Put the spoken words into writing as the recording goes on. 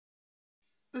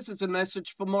This is a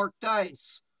message for Mark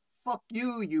Dice. Fuck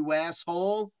you, you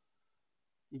asshole.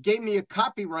 You gave me a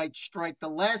copyright strike the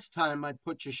last time I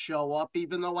put your show up,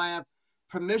 even though I have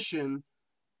permission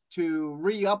to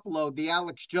re-upload the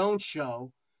Alex Jones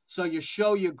show. So you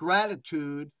show your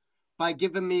gratitude by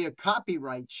giving me a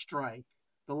copyright strike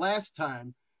the last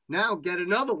time. Now get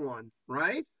another one,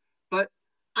 right? But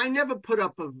I never put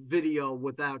up a video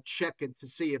without checking to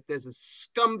see if there's a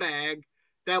scumbag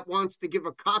that wants to give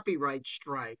a copyright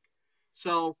strike.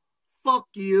 So fuck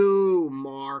you,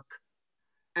 Mark.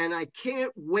 And I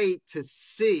can't wait to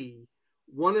see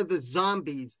one of the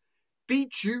zombies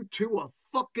beat you to a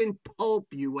fucking pulp,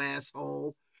 you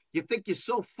asshole. You think you're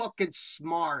so fucking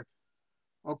smart,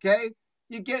 okay?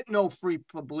 You get no free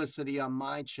publicity on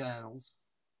my channels,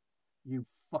 you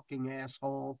fucking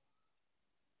asshole.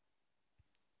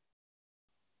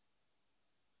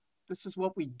 This is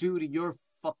what we do to your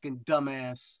fucking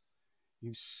dumbass,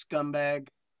 you scumbag.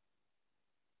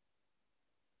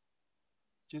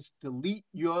 Just delete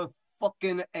your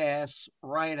fucking ass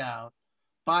right out.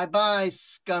 Bye-bye,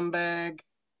 scumbag.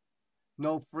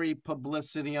 No free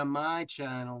publicity on my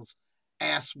channels,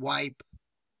 asswipe.